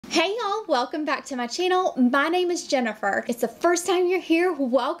Hey y'all, welcome back to my channel. My name is Jennifer. It's the first time you're here,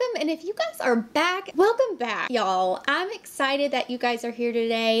 welcome. And if you guys are back, welcome back, y'all. I'm excited that you guys are here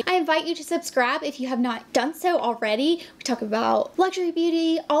today. I invite you to subscribe if you have not done so already. We talk about luxury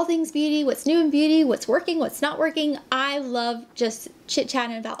beauty, all things beauty, what's new in beauty, what's working, what's not working. I love just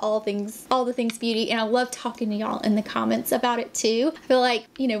chit-chatting about all the things beauty, and I love talking to y'all in the comments about it too. I feel like,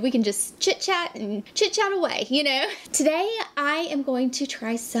 you know, we can just chit-chat and chit-chat away, you know. Today I am going to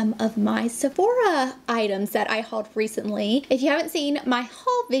try some of my Sephora items that I hauled recently. If you haven't seen my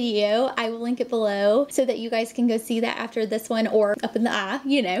haul video, I will link it below so that you guys can go see that after this one, or up in the eye,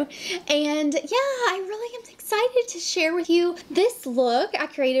 you know. And yeah, I really am excited to share with you this look I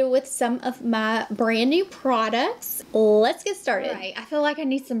created with some of my brand new products. Let's get started. All right, I feel like I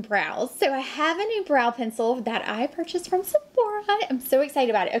need some brows. So I have a new brow pencil that I purchased from Sephora. I'm so excited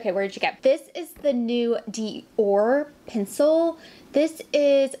about it. Okay, where did you get? This is the new Dior pencil. This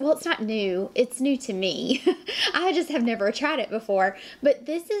is, well, it's not new. It's new to me. I just have never tried it before. But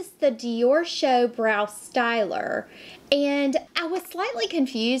this is the Dior Show Brow Styler. And I was slightly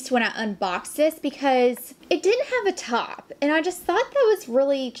confused when I unboxed this because it didn't have a top. And I just thought that was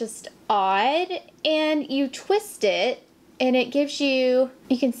really just odd. And you twist it and it gives you,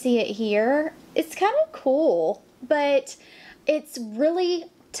 you can see it here. It's kind of cool, but it's really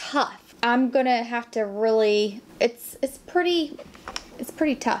tough. I'm gonna have to really, it's pretty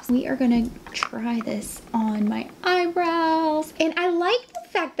tough. We are gonna try this on my eyebrows. And I like the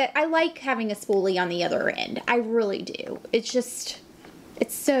fact that I like having a spoolie on the other end. I really do. It's just,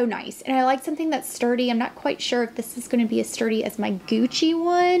 it's so nice. And I like something that's sturdy. I'm not quite sure if this is gonna be as sturdy as my Gucci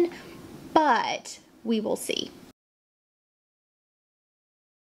one, but we will see.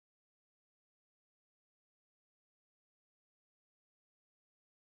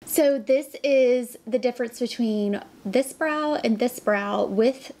 So this is the difference between this brow and this brow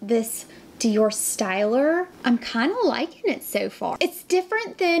with this Dior styler. I'm kind of liking it so far. It's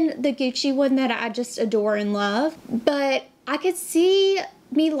different than the Gucci one that I just adore and love, but I could see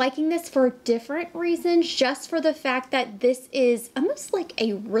me liking this for different reasons, just for the fact that this is almost like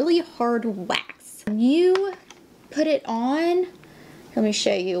a really hard wax. When you put it on, let me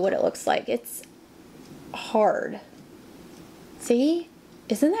show you what it looks like. It's hard. See?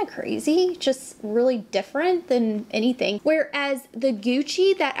 Isn't that crazy? Just really different than anything. Whereas the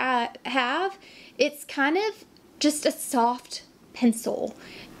Gucci that I have, it's kind of just a soft pencil.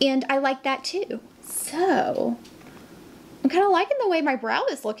 And I like that too. So, I'm kind of liking the way my brow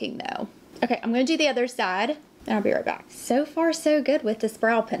is looking though. Okay, I'm gonna do the other side and I'll be right back. So far so good with this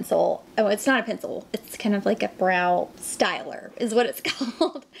brow pencil. Oh, it's not a pencil. It's kind of like a brow styler is what it's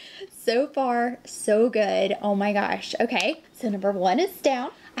called. So far, so good. Oh my gosh. Okay, so number one is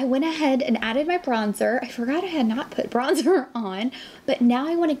down. I went ahead and added my bronzer. I forgot I had not put bronzer on, but now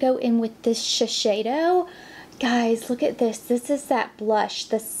I want to go in with this Shiseido. Guys, look at this. This is that blush,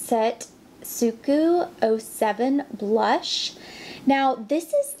 the Set Suku 07 blush. Now,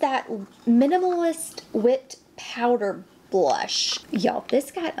 this is that minimalist whipped powder blush. Y'all,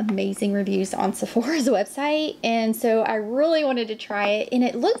 this got amazing reviews on Sephora's website, and so I really wanted to try it, and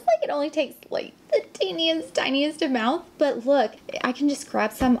it looks like it only takes like the tiniest amount, but look, I can just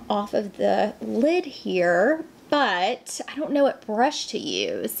grab some off of the lid here, but I don't know what brush to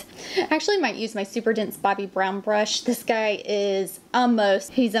use. I actually might use my Super Dense Bobbi Brown brush. This guy is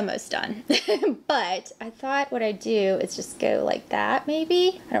he's almost done. But I thought what I'd do is just go like that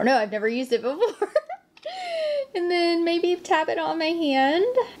maybe. I don't know, I've never used it before. And then maybe tap it on my hand,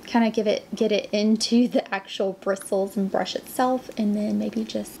 kind of get it into the actual bristles and brush itself, and then maybe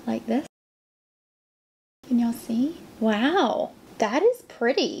just like this. Can y'all see? Wow, that is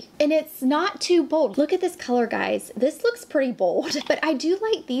pretty. And it's not too bold. Look at this color, guys. This looks pretty bold, but I do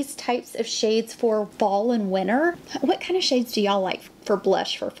like these types of shades for fall and winter. What kind of shades do y'all like for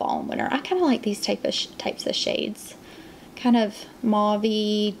blush for fall and winter? I kind of like these types of shades. Kind of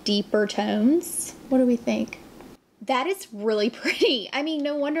mauve-y, deeper tones. What do we think? That is really pretty. I mean,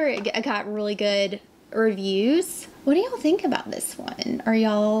 no wonder it got really good reviews. What do y'all think about this one?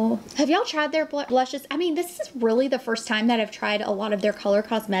 Have y'all tried their blushes? I mean, this is really the first time that I've tried a lot of their color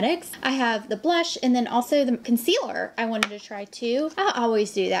cosmetics. I have the blush and then also the concealer I wanted to try too. I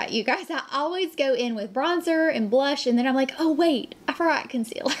always do that, you guys. I always go in with bronzer and blush, and then I'm like, oh wait, I forgot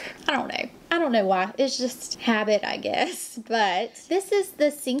concealer. I don't know why. It's just habit, I guess. But this is the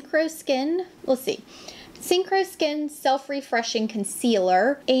Synchro Skin. Let's see. Synchro Skin Self-Refreshing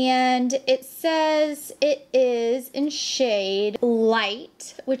Concealer, and it says it is in shade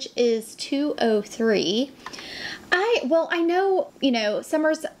Light, which is 203. I know, you know,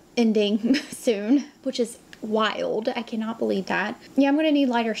 summer's ending soon, which is wild. I cannot believe that. Yeah, I'm gonna need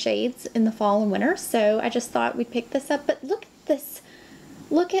lighter shades in the fall and winter, so I just thought we'd pick this up. But look at this.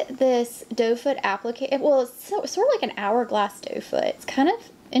 Look at this doe foot applicator. Well, it's sort of like an hourglass doe foot. It's kind of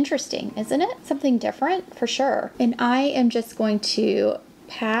interesting, isn't it? Something different for sure. And I am just going to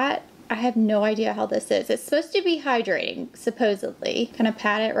pat. I have no idea how this is. It's supposed to be hydrating, supposedly. Kind of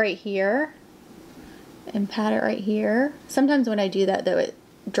pat it right here and pat it right here. Sometimes when I do that though, it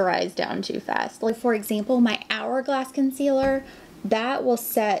dries down too fast. Like for example, my hourglass concealer, that will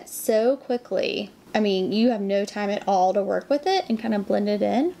set so quickly. I mean, you have no time at all to work with it and kind of blend it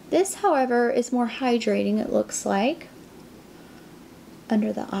in. This, however, is more hydrating, it looks like,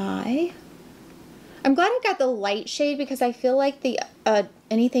 under the eye. I'm glad I got the light shade because I feel like the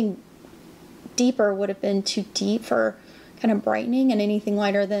anything deeper would have been too deep for kind of brightening, and anything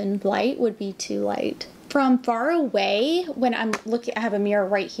lighter than light would be too light. From far away, when I'm looking, I have a mirror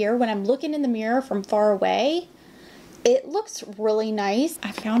right here. When I'm looking in the mirror from far away, it looks really nice.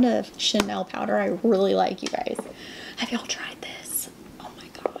 I found a Chanel powder I really like, you guys. Have y'all tried this? Oh my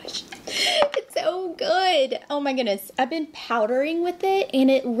gosh. It's so good. Oh my goodness. I've been powdering with it and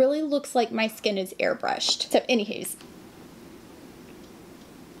it really looks like my skin is airbrushed. So anywho's.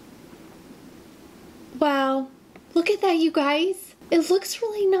 Wow. Look at that, you guys. It looks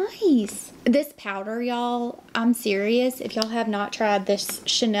really nice. This powder, y'all, I'm serious. If y'all have not tried this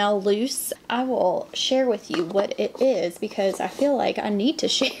Chanel Loose, I will share with you what it is because I feel like I need to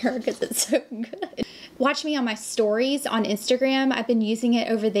share because it's so good. Watch me on my stories on Instagram. I've been using it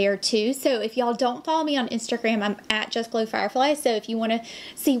over there too. So if y'all don't follow me on Instagram, I'm at justglowfirefly. So if you want to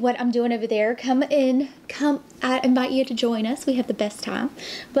see what I'm doing over there, come in. I invite you to join us. We have the best time.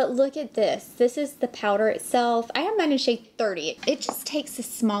 But look at this. This is the powder itself. I have mine in shade 30. It just takes the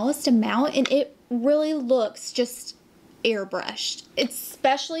smallest amount and it really looks just airbrushed,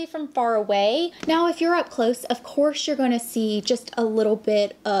 especially from far away. Now, if you're up close, of course, you're going to see just a little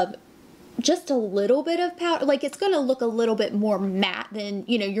bit of powder. Like it's going to look a little bit more matte than,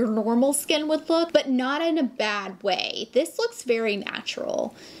 you know, your normal skin would look, but not in a bad way. This looks very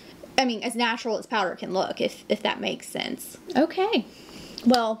natural. I mean, as natural as powder can look, if that makes sense. Okay.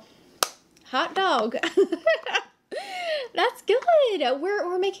 Well, hot dog. That's good.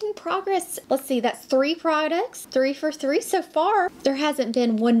 We're making progress. Let's see, that's 3 products. 3 for 3 so far. There hasn't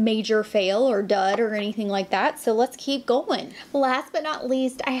been one major fail or dud or anything like that, so let's keep going. Last but not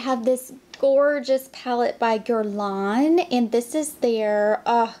least, I have this gorgeous palette by Guerlain, and this is their,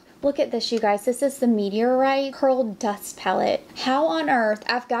 look at this, you guys. This is the Meteorite Curl Dust Palette. How on earth?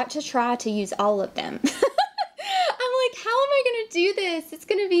 I've got to try to use all of them. I'm like, how am I going to do this? It's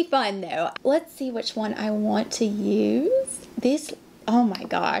going to be fun though. Let's see which one I want to use. These, oh my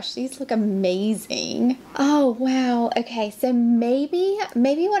gosh, these look amazing. Oh, wow. Okay, so maybe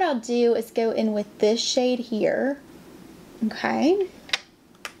what I'll do is go in with this shade here. Okay.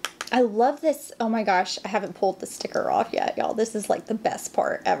 I love this. Oh my gosh, I haven't pulled the sticker off yet, y'all. This is like the best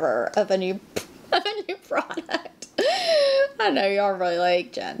part ever of a new product. I know y'all really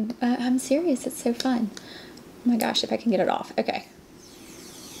like Jen. I'm serious, it's so fun. Oh my gosh, if I can get it off. Okay.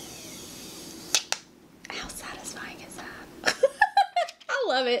 How satisfying is that? I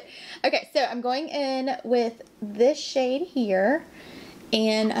love it. Okay, so I'm going in with this shade here,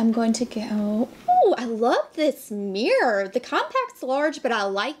 and I'm going to go, oh, I love this mirror. The compact's large, but I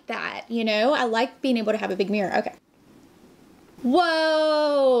like that, you know? I like being able to have a big mirror. Okay.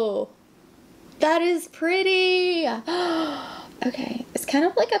 Whoa! That is pretty. Okay, it's kind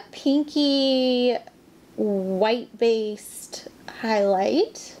of like a pinky white based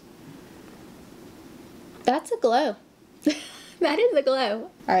highlight. That's a glow. That is a glow.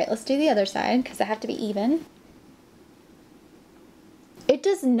 All right, let's do the other side because I have to be even. It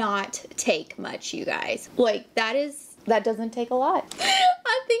does not take much, you guys. Like that doesn't take a lot.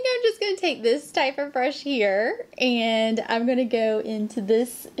 I think I'm just gonna take this type of brush here and I'm gonna go into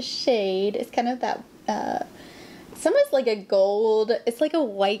this shade. It's kind of that it's almost like a gold. It's like a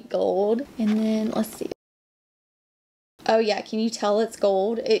white gold. And then let's see. Oh yeah, can you tell it's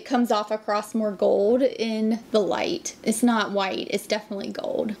gold? It comes off across more gold in the light. It's not white, it's definitely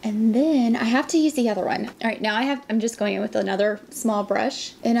gold. And then I have to use the other one. All right, now I'm just going in with another small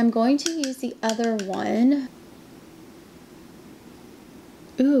brush and I'm going to use the other one.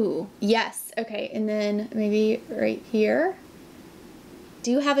 Ooh, yes, okay, and then maybe right here.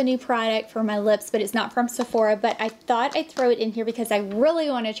 Do have a new product for my lips, but it's not from Sephora, but I thought I'd throw it in here because I really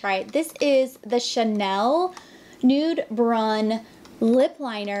want to try it. This is the Chanel Nude Brun lip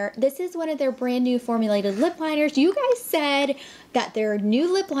liner. This is one of their brand new formulated lip liners. You guys said that their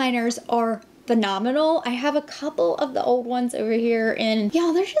new lip liners are phenomenal. I have a couple of the old ones over here, and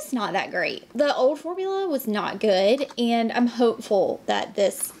y'all, they're just not that great. The old formula was not good, and I'm hopeful that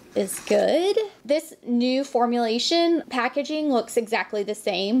this is good. This new formulation packaging looks exactly the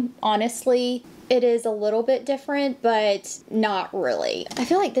same. Honestly, it is a little bit different, but not really. I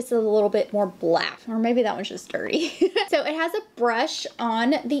feel like this is a little bit more black, or maybe that one's just dirty. So it has a brush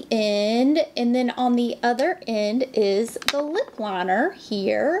on the end, and then on the other end is the lip liner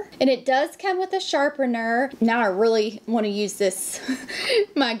here. And it does come with a sharpener. Now I really want to use this,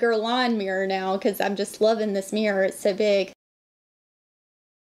 my Guerlain mirror now, because I'm just loving this mirror. It's so big.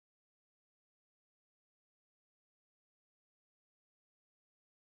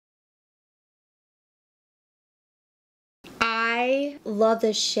 I love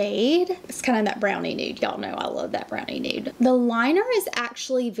the shade. It's kind of that brownie nude. Y'all know I love that brownie nude. The liner is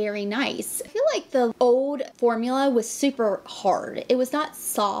actually very nice. I feel like the old formula was super hard. It was not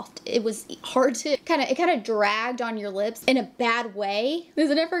soft. It was hard to it kind of dragged on your lips in a bad way.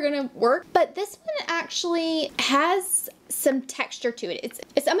 Is it ever gonna work? But this one actually has some texture to it.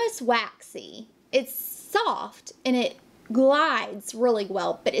 It's almost waxy. It's soft and it glides really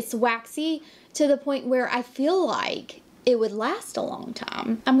well, but it's waxy to the point where I feel like it would last a long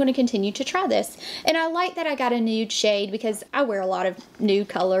time. I'm going to continue to try this. And I like that I got a nude shade because I wear a lot of nude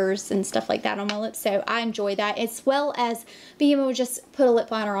colors and stuff like that on my lips. So I enjoy that, as well as being able to just put a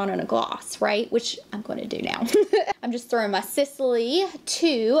lip liner on and a gloss, right? Which I'm going to do now. I'm just throwing my Sicily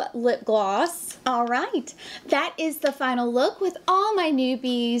 2 lip gloss. All right. That is the final look with all my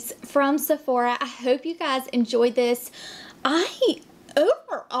newbies from Sephora. I hope you guys enjoyed this.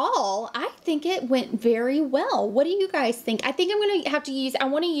 Overall, I think it went very well. What do you guys think? I think I'm going to have to use, I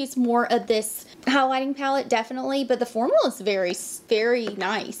want to use more of this highlighting palette, definitely, but the formula is very, very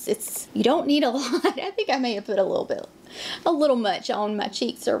nice. You don't need a lot. I think I may have put a little much on my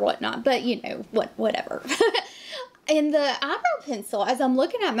cheeks or whatnot, but you know, whatever. And the eyebrow pencil, as I'm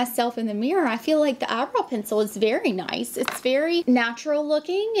looking at myself in the mirror, I feel like the eyebrow pencil is very nice. It's very natural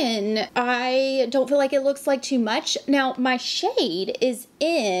looking, and I don't feel like it looks like too much. Now, my shade is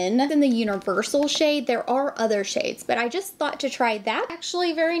in the universal shade. There are other shades, but I just thought to try that.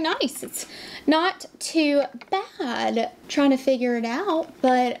 Actually very nice. It's not too bad. Trying to figure it out,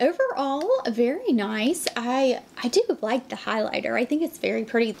 but overall, very nice. I do like the highlighter. I think it's very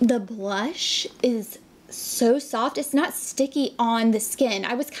pretty. The blush is so soft. It's not sticky on the skin.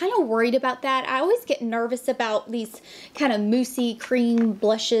 I was kind of worried about that. I always get nervous about these kind of moussey cream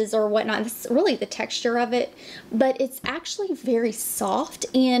blushes or whatnot. This is really the texture of it, but it's actually very soft,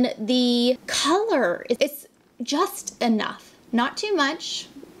 and the color, it's just enough. Not too much,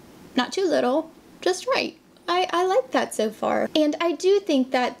 not too little, just right. I like that so far. And I do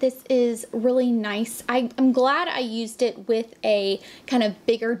think that this is really nice. I'm glad I used it with a kind of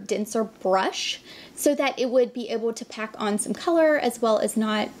bigger, denser brush so that it would be able to pack on some color as well as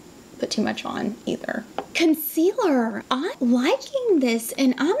not put too much on either. Concealer. I'm liking this,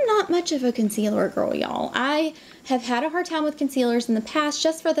 and I'm not much of a concealer girl, y'all. I have had a hard time with concealers in the past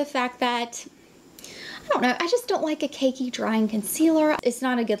just for the fact that I don't know, I just don't like a cakey drying concealer. It's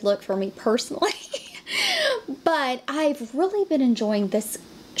not a good look for me personally. But I've really been enjoying this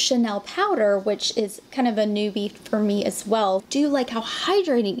Chanel powder, which is kind of a newbie for me as well. Do like how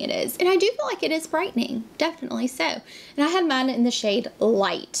hydrating it is, and I do feel like it is brightening, definitely so. And I had mine in the shade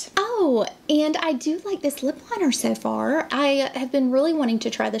Light. Oh, and I do like this lip liner so far. I have been really wanting to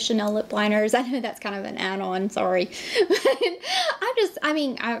try the Chanel lip liners. I know that's kind of an add-on, sorry. But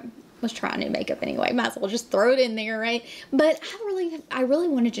I was trying new makeup anyway, might as well just throw it in there, right? But I really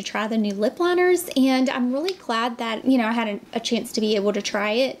wanted to try the new lip liners, and I'm really glad that, you know, I had a chance to be able to try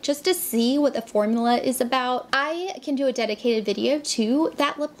it just to see what the formula is about. I can do a dedicated video to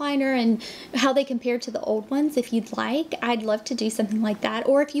that lip liner and how they compare to the old ones if you'd like. I'd love to do something like that,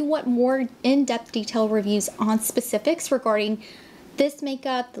 or if you want more in-depth detailed reviews on specifics regarding this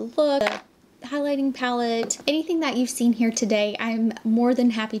makeup, the look, the highlighting palette, anything that you've seen here today, I'm more than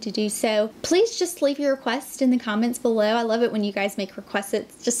happy to do so. Please just leave your request in the comments below. I love it when you guys make requests.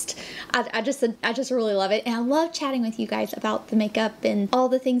 It's just, I just really love it. And I love chatting with you guys about the makeup and all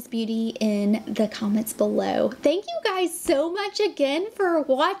the things beauty in the comments below. Thank you guys so much again for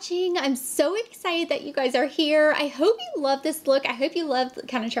watching. I'm so excited that you guys are here. I hope you love this look. I hope you love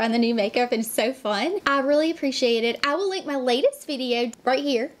kind of trying the new makeup, and it's so fun. I really appreciate it. I will link my latest video right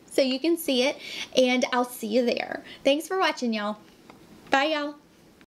here so you can see it, and I'll see you there. Thanks for watching, y'all. Bye, y'all.